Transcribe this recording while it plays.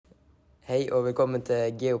Hei og velkommen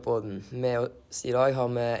til Geopodden. Med oss i dag har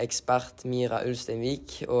vi ekspert Mira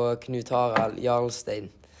Ulsteinvik og Knut Harald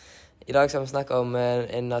Jarlstein. I dag skal vi snakke om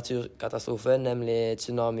en naturkatastrofe, nemlig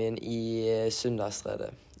tsunamien i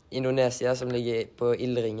Sundastredet. Indonesia, som ligger på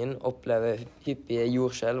ildringen, opplever hyppige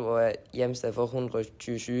jordskjelv og er hjemsted for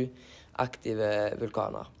 127 aktive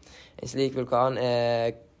vulkaner. En slik vulkan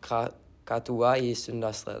er Krakatoa i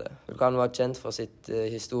Sundastredet. Vulkanen var kjent for sitt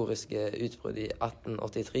historiske utbrudd i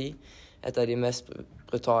 1883, et av de mest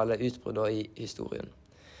brutale utbruddene i historien.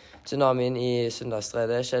 Tsunamien i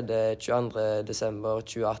Sundastredet skjedde 22. desember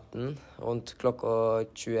 2018, rundt klokka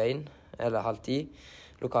 21, eller halv 10,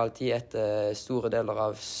 lokal tid etter store deler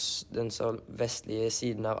av den vestlige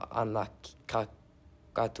siden av Anak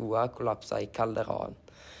Krakatoa kollapset i kalderaen.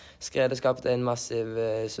 Skredet skapte en massiv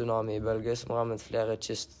tsunamibølge som rammet flere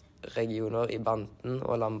kystregioner i Banten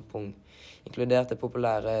og Lampung, inkludert det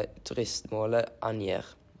populære turistmålet Anjer.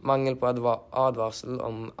 Mangel på advarsel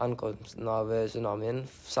om ankomsten av tsunamien,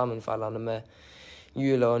 sammenfallende med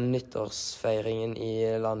jule- og nyttårsfeiringen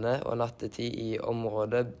i landet og nattetid i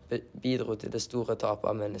området, bidro til det store tapet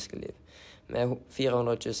av menneskeliv. Med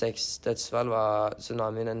 426 dødsfall var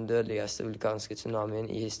tsunamien den dødeligste vulkanske tsunamien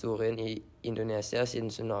i historien i Indonesia siden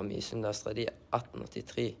tsunami i Sundastredet i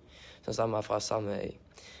 1883, som stammer fra samme øy.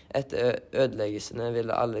 Etter ødeleggelsene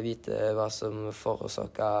ville alle vite hva som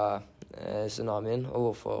forårsaket tsunamien, og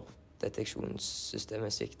hvorfor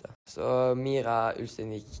deteksjonssystemet sviktet. Så Mira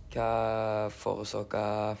Ulsteinvik, hva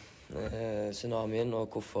forårsaket tsunamien,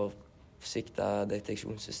 og hvorfor sviktet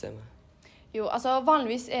deteksjonssystemet? Jo, altså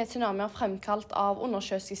vanligvis er tsunamier fremkalt av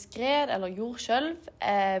undersjøiske skred eller jordskjelv,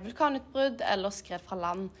 vulkanutbrudd eller skred fra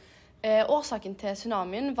land. Årsaken til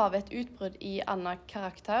tsunamien var ved et utbrudd i Anak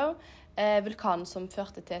Krakatau, vulkanen som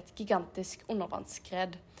førte til et gigantisk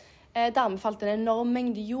undervannsskred. Dermed falt en enorm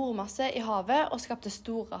mengde jordmasse i havet og skapte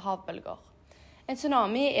store havbølger. En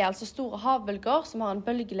tsunami er altså store havbølger som har en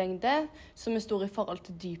bølgelengde som er stor i forhold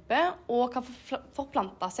til dypet, og kan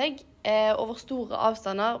forplante seg over store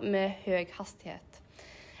avstander med høy hastighet.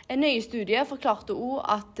 En ny studie forklarte også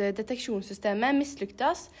at deteksjonssystemet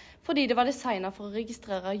mislyktes fordi det var designet for å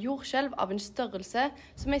registrere jordskjelv av en størrelse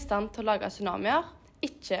som er i stand til å lage tsunamier,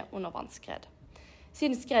 ikke undervannsskred.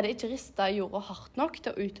 Siden skredet ikke ristet jorda hardt nok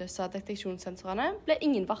til å utløse deteksjonssensorene, ble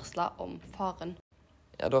ingen varslet om faren.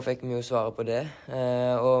 Ja, da fikk vi jo svaret på det.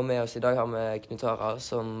 Og med oss i dag har vi Knut Harald,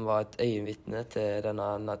 som var et øyenvitne til denne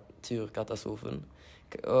naturkatastrofen.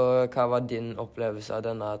 Og hva var din opplevelse av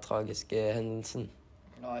denne tragiske hendelsen?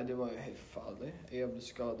 Nei, det var jo helt forferdelig. Jeg ble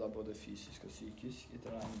skadet både fysisk og psykisk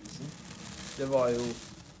etter den hendelsen. Det var jo,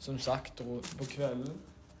 som sagt, på kvelden.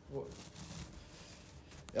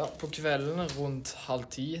 Ja, på kvelden rundt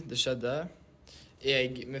 9:30 det skjedde.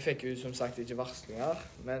 Vi fikk jo som sagt ikke varslinger,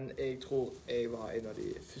 men jeg tror jeg var en av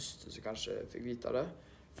de første som kanskje fikk vite det.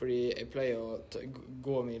 Fordi jeg pleier å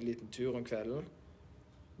gå meg en liten tur om kvelden.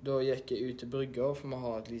 Da gikk jeg ut til brygga, for vi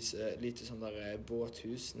har et lite sånn der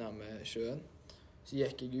båthus nærme sjøen. Så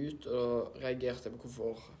gikk jeg ut og reagerte på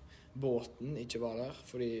hvorfor båten ikke var der.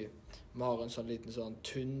 Fordi vi har en sånn liten sånn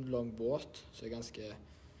tynn, lang båt, som er ganske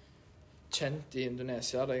kjent i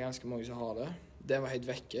Indonesia. Det er ganske mange som har det. Den var helt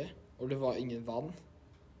vekke, og det var ingen vann.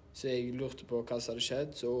 Så jeg lurte på hva som hadde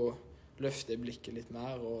skjedd, så løfter jeg blikket litt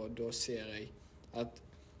mer, og da ser jeg at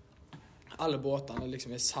alle båtene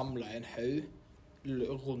liksom er samlet i en haug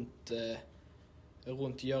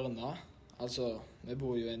rundt hjørnet. Altså, vi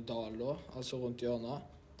bor jo i en dal da, altså rundt hjørnet.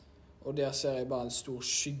 Og der ser jeg bare en stor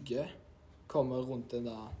skygge komme rundt det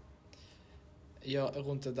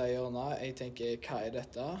hjørnet. Jeg tenker, hva er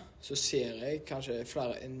dette? Så ser jeg kanskje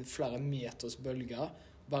flere meters bølger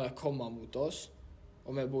bare komme mot oss.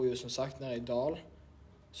 Og vi bor jo som sagt nede i dal,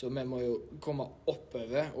 så vi må jo komme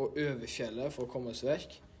oppover og over fjellet for å komme oss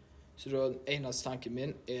vekk. Så da den eneste tanken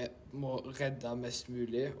min må redde mest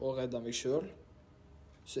mulig og redde meg selv.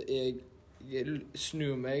 Så jeg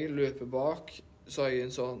snur meg, løper bak, så har jeg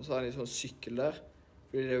en sånn sykkel der,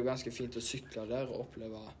 fordi det er jo ganske fint å sykle der og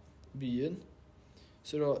oppleve byen.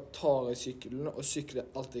 Så da tar jeg sykkelen og sykler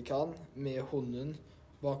alt jeg kan med hunden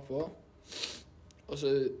bakpå. Og så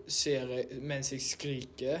ser jeg, mens jeg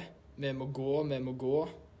skriker, vi må gå,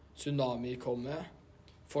 tsunami kommer.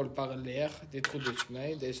 Folk bare ler, de trodde ikke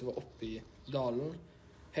meg, de som var oppe i dalen.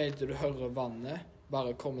 Helt til du hører vannet,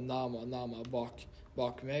 bare komme nærmere og nærmere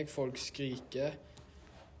bak meg. Folk skriker.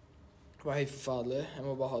 Det var helt forferdelig. Jeg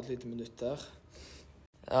må bare ha et lite minutt der.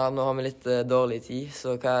 Ja, nå har vi litt dårlig tid,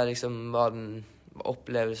 så hva liksom var den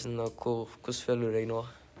opplevelsen, og hvordan føler du deg nå?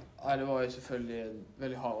 Nei, det var jo selvfølgelig en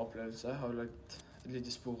veldig hard opplevelse. Jeg har jo lagt et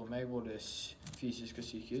lite spor av meg, både fysisk og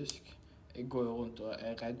psykisk. Jeg går jo rundt og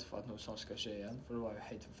er redd for at noe sånt skal skje igjen, for det var jo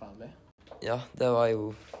helt forferdelig. Ja, det var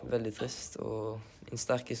jo veldig trist og en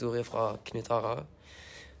sterk historie fra Knut Harald.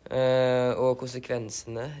 Og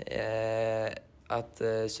konsekvensene er at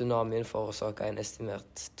tsunamien forårsaket en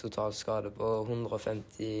estimert total skade på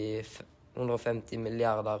 150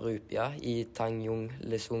 milliarder rupier i Tanjung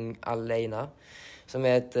Lesung alene, som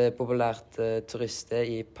er et populært turiststed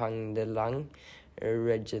i Pangdelang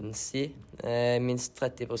Regency. Minst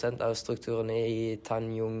 30% av strukturene i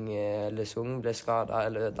Tanjung Lesung ble skadet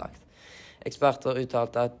eller ødelagt. Eksperter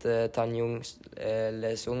uttalte at Tanjung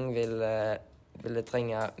Lesung ville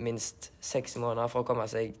trenge minst 6 måneder for å komme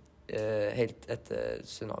seg helt etter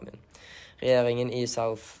tsunamien. Regjeringen i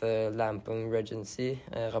South Lampung Regency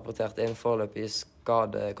rapporterte en foreløpig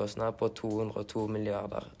skadekostnad på 202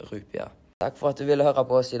 milliarder rupier. Takk for at du ville høre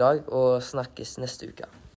på oss i dag, og snakkes neste uke.